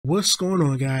What's going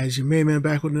on, guys? Your main man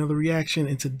back with another reaction,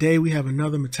 and today we have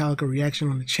another Metallica reaction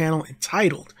on the channel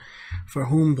entitled For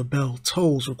Whom the Bell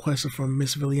Tolls, requested from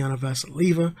Miss Viliana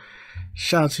Vassilieva.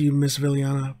 Shout out to you, Miss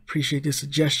Viliana. Appreciate this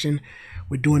suggestion.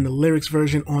 We're doing the lyrics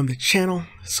version on the channel,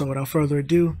 so without further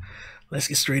ado, let's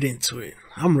get straight into it.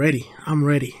 I'm ready.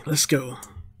 Let's go.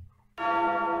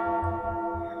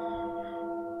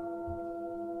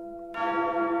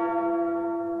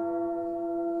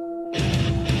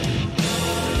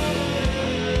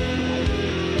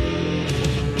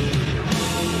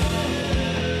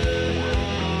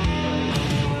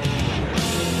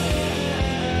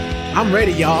 I'm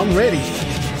ready, y'all. I'm ready.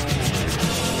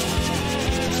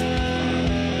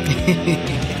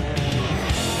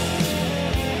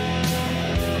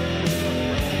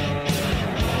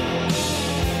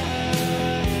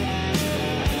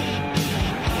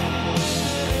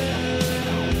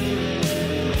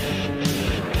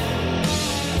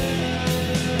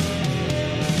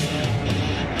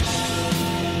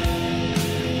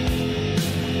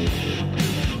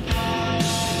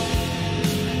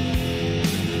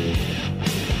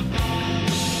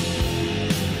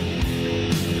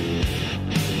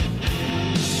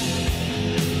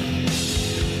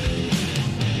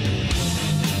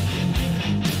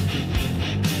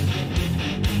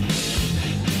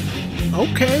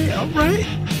 Okay, all right.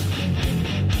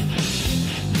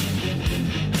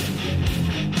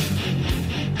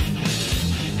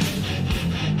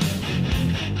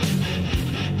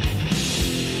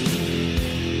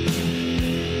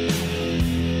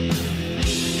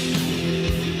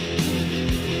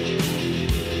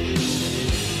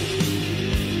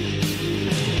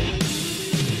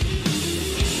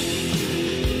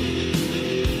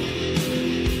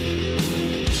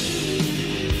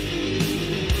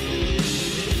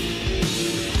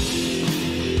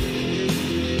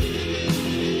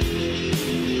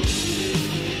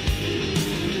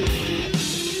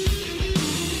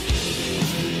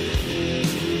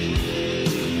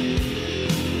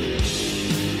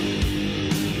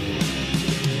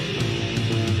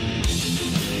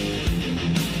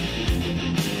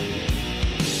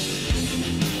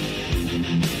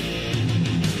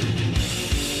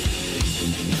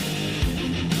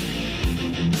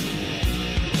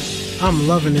 I'm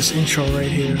loving this intro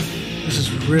right here. This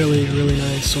is really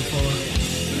nice so far.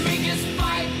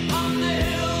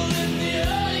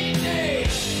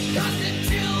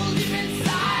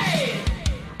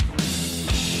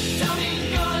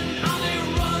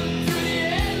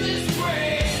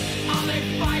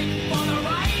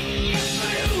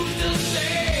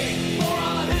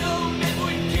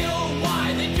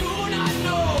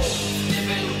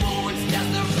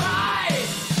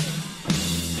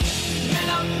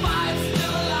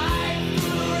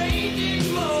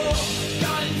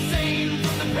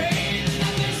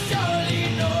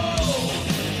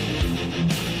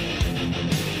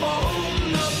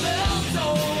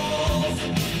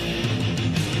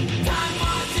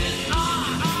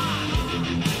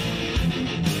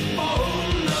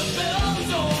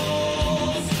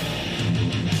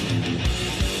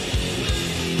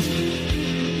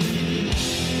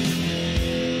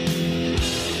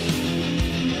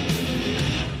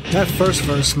 That first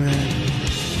verse, man,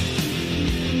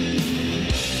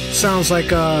 sounds like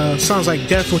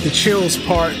Death with the Chills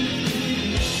part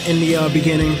in the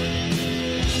beginning.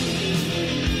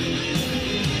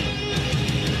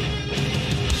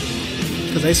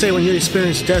 Because they say when you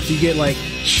experience death, you get like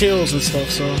chills and stuff.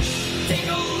 So. Take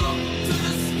a look to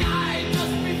the sky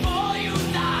just before you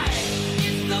die.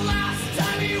 It's the last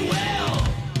time you will.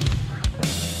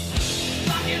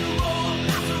 Rock and roll,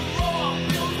 not to roar,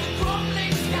 build the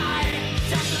crumbling sky.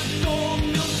 Jack the door,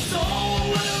 build the soul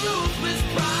with a ruthless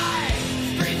pride.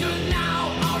 Strangers now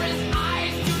are his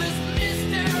eyes to this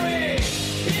mystery.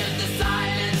 Here's the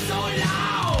silence so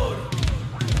loud.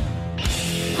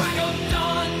 Crack of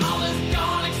dawn, all is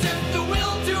gone except the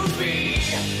will to be.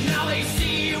 Now they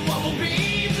see what will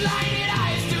be.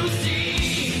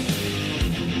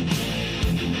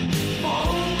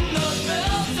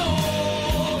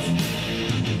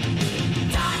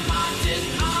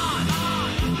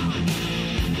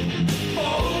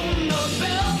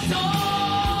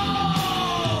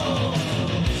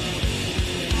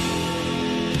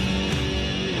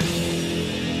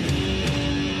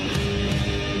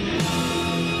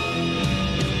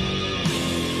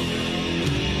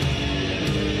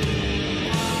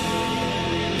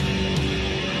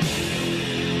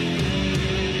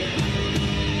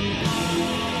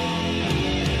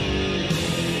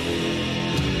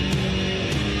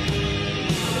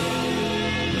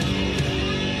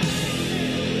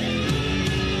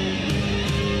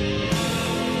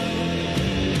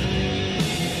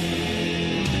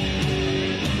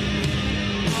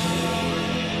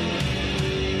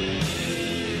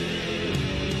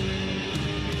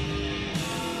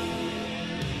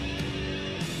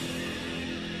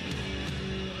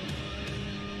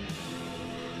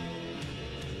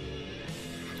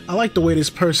 I like the way this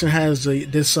person has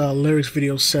this lyrics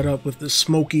video set up with the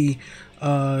smoky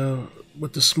like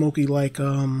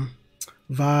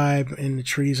vibe and the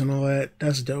trees and all that.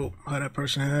 That's dope how that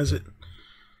person has it.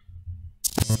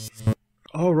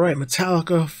 All right,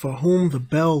 Metallica, For Whom the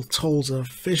Bell Tolls,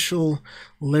 official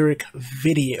lyric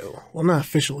video. Well, not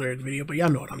official lyric video, but y'all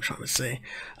know what I'm trying to say.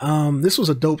 This was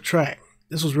a dope track.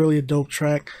 This was really a dope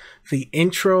track. The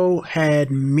intro had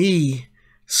me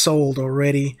sold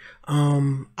already.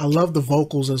 I love the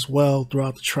vocals as well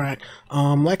throughout the track.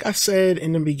 Like I said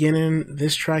in the beginning,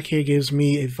 this track here gives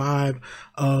me a vibe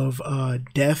of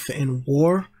death and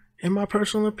war, in my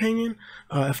personal opinion.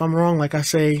 If I'm wrong, like I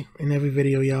say in every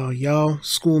video, y'all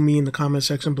school me in the comment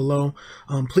section below.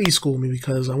 Please school me,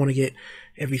 because I want to get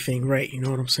everything right, you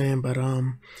know what I'm saying? But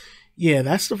yeah,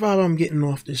 that's the vibe I'm getting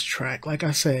off this track. Like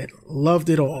I said, loved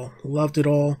it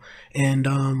all,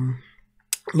 and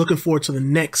looking forward to the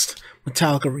next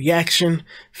Metallica reaction.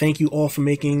 Thank you all for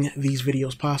making these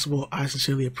videos possible. I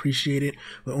sincerely appreciate it.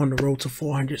 We're on the road to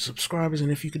 400 subscribers,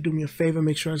 and if you could do me a favor,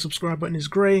 make sure the subscribe button is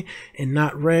gray and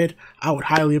not red. I would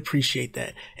highly appreciate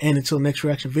that. And until next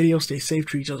reaction video, stay safe,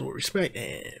 treat each other with respect,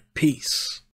 and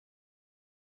peace.